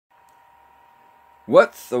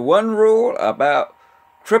What's the one rule about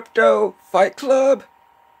Crypto Fight Club?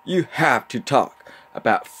 You have to talk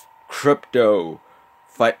about Crypto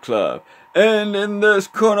Fight Club. And in this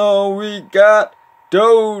corner we got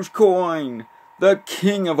Dogecoin, the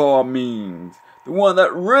king of all memes. The one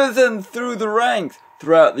that risen through the ranks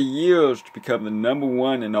throughout the years to become the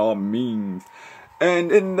 #1 in all memes.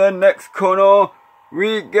 And in the next corner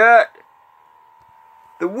we got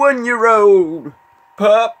the 1-year-old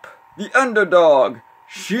pup, the underdog,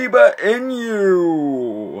 Shiba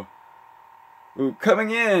Inu, who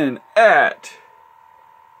coming in at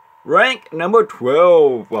rank number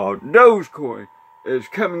 12, while Dogecoin is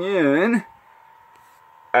coming in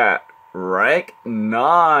at rank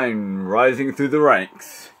 9, rising through the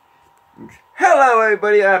ranks. Hello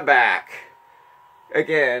everybody, I'm back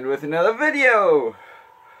again with another video.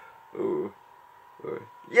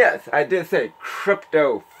 Yes, I did say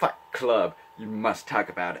Crypto Fight Club. You must talk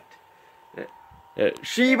about it.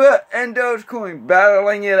 Shiba and Dogecoin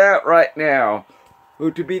battling it out right now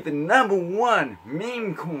to be the #1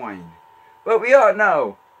 meme coin. But we all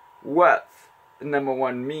know what's the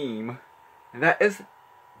 #1 meme, and that is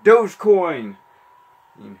Dogecoin.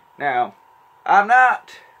 Now, I'm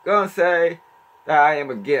not gonna say that I am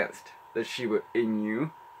against the Shiba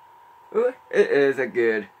Inu. It is a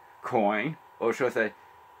good coin, or should I say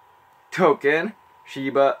token.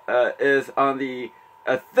 Shiba is on the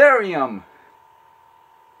Ethereum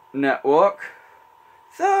network,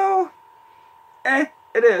 so it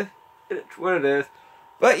is what it is.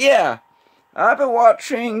 But yeah, I've been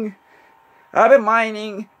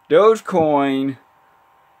mining Dogecoin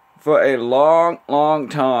for a long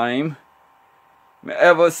time,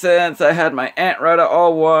 ever since I had my Ant Rider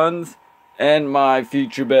all-1s and my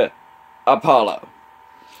future bit Apollo.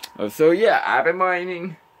 So yeah, I've been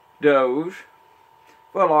mining Doge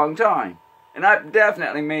for a long time, and I've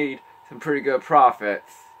definitely made some pretty good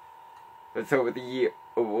profits. But over the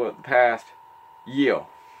past year,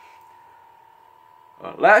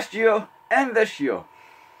 last year and this year,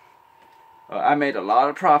 I made a lot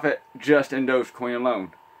of profit just in Dogecoin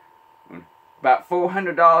alone. About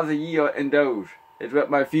 $400 a year in Doge is what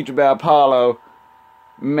my future bit Apollo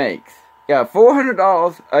makes. Yeah,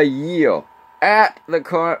 $400 a year at the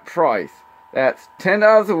current price. That's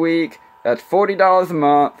 $10 a week. That's $40 a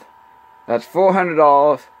month. That's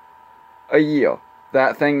 $400 a year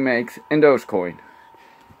that thing makes in Dogecoin.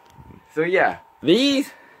 So yeah,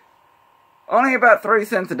 these only about 3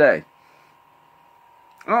 cents a day.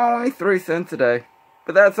 Only 3 cents a day,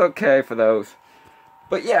 but that's okay for those.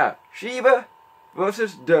 But yeah, Shiba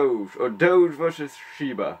versus Doge, or Doge versus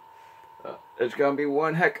Shiba. It's gonna be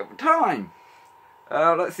one heck of a time.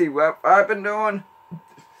 Let's see what I've been doing.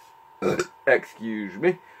 Excuse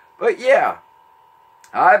me. But yeah,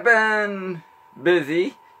 I've been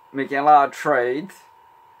busy making a lot of trades.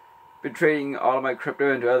 Been trading all of my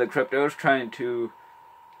crypto into other cryptos, trying to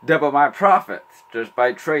double my profits just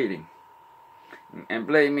by trading. And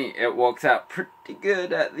believe me, it works out pretty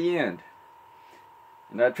good at the end.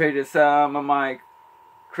 And I traded some of my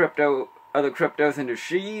other cryptos into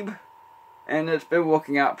Shiba, and it's been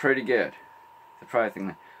working out pretty good,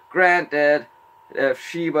 surprisingly. Granted, if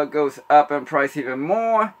Shiba goes up in price even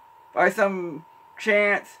more, by some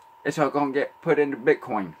chance, it's all gonna get put into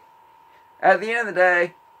Bitcoin. At the end of the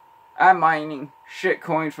day, I'm mining shit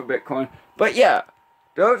coins for Bitcoin. But yeah,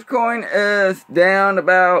 Dogecoin is down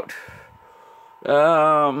about,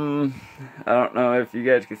 I don't know if you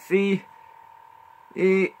guys can see.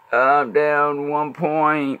 I'm down 1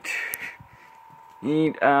 point.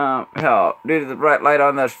 Hell, due to the bright light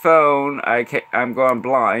on this phone, I'm going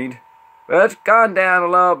blind. But it's gone down a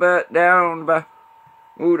little bit, down about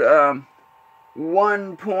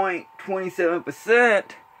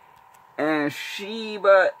 1.27%. And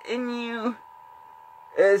Shiba Inu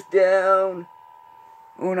is down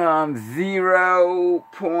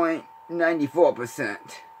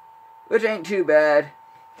 0.94%, which ain't too bad.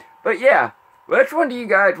 But yeah, which one do you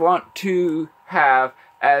guys want to have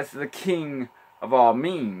as the king of all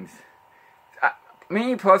memes?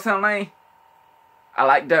 Me personally, I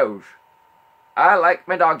like Doge. I like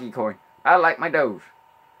my Dogecoin. I like my Doge.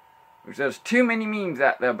 There's too many memes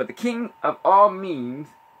out there, but the king of all memes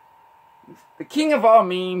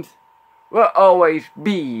will always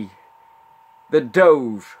be the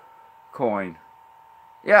Dogecoin.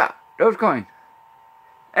 Yeah, Dogecoin.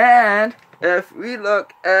 And if we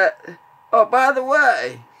look at, oh, by the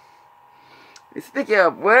way, speaking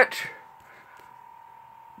of which,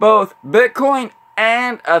 both Bitcoin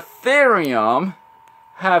and Ethereum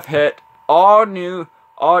have hit all new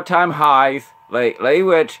all-time highs lately,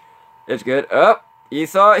 which is good. Oh, you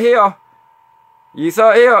saw it here. You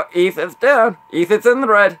saw here, ETH is down. ETH is in the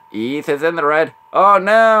red. ETH is in the red. Oh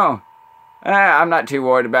no. I'm not too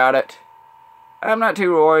worried about it. I'm not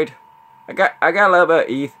too worried. I got a little bit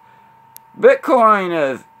of ETH.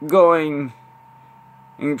 Bitcoin is going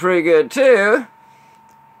pretty good too,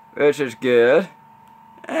 which is good.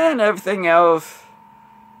 And everything else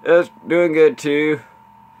is doing good too.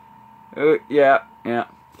 Yeah.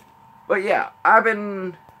 But yeah, I've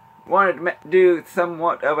been wanting to do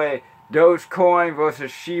somewhat of a Dogecoin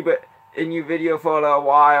versus Shiba Inu video for a little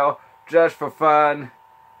while, just for fun.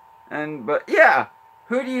 But yeah,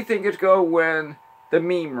 who do you think is going to win the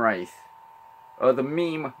meme race? Or the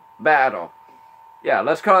meme battle? Yeah,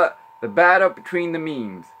 let's call it the battle between the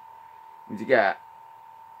memes. You got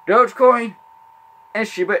Dogecoin and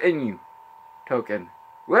Shiba Inu token.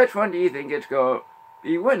 Which one do you think is going to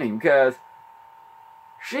be winning? Because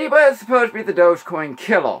Shiba is supposed to be the Dogecoin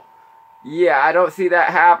killer. Yeah, I don't see that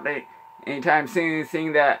happening anytime soon,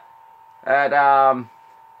 seeing that now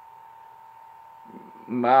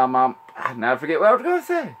I forget what I was going to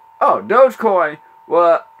say. Oh, Dogecoin,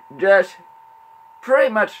 well, just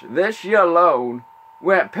pretty much this year alone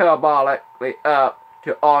went parabolically up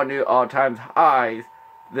to all new all-time highs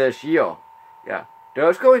this year. Yeah,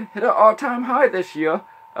 Dogecoin hit an all-time high this year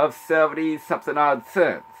of 70-something odd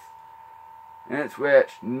cents. And it's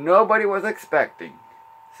which nobody was expecting.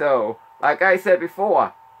 So, like I said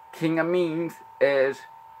before, King of Memes is,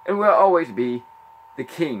 and will always be, the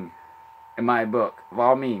king, in my book, of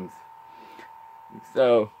all memes.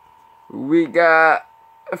 So, we got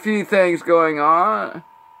a few things going on,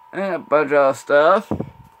 and a bunch of stuff.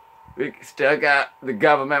 We still got the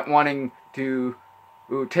government wanting to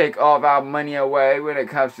take all of our money away when it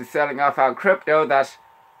comes to selling off our crypto. That's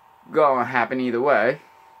gonna happen either way.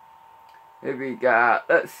 We got,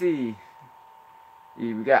 let's see,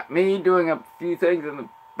 we got me doing a few things in the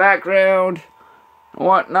background and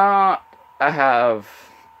whatnot. I have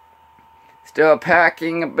still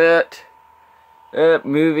packing a bit.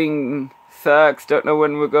 Moving sucks. Don't know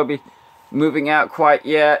when we're gonna be moving out quite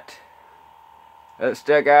yet.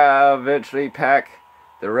 Still gotta eventually pack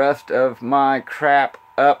the rest of my crap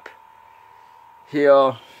up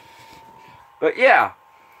here. But yeah.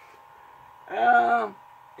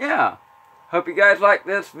 Yeah. Hope you guys like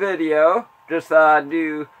this video. Just thought I'd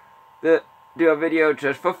do a video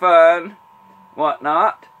just for fun,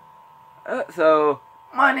 whatnot. So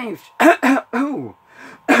my name's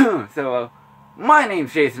my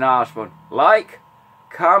name's Jason Osborne. Like,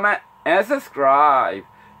 comment, and subscribe.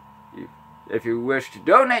 If you wish to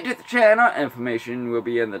donate to the channel, information will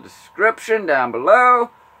be in the description down below.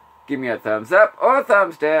 Give me a thumbs up or a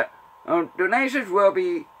thumbs down. Donations will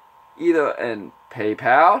be either in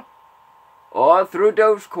PayPal or through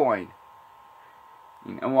Dogecoin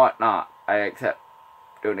and whatnot. I accept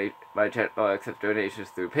my channel accepts donations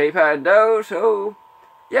through PayPal and Doge. So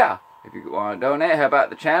yeah, if you want to donate, help out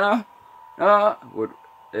the channel. Would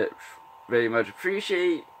it very much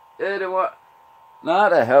appreciate it and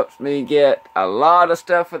whatnot. It helps me get a lot of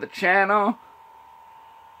stuff for the channel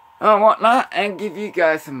and whatnot, and give you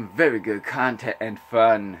guys some very good content and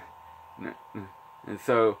fun. And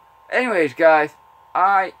so, anyways, guys,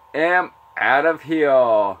 I am out of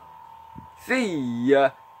here. See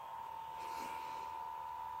ya.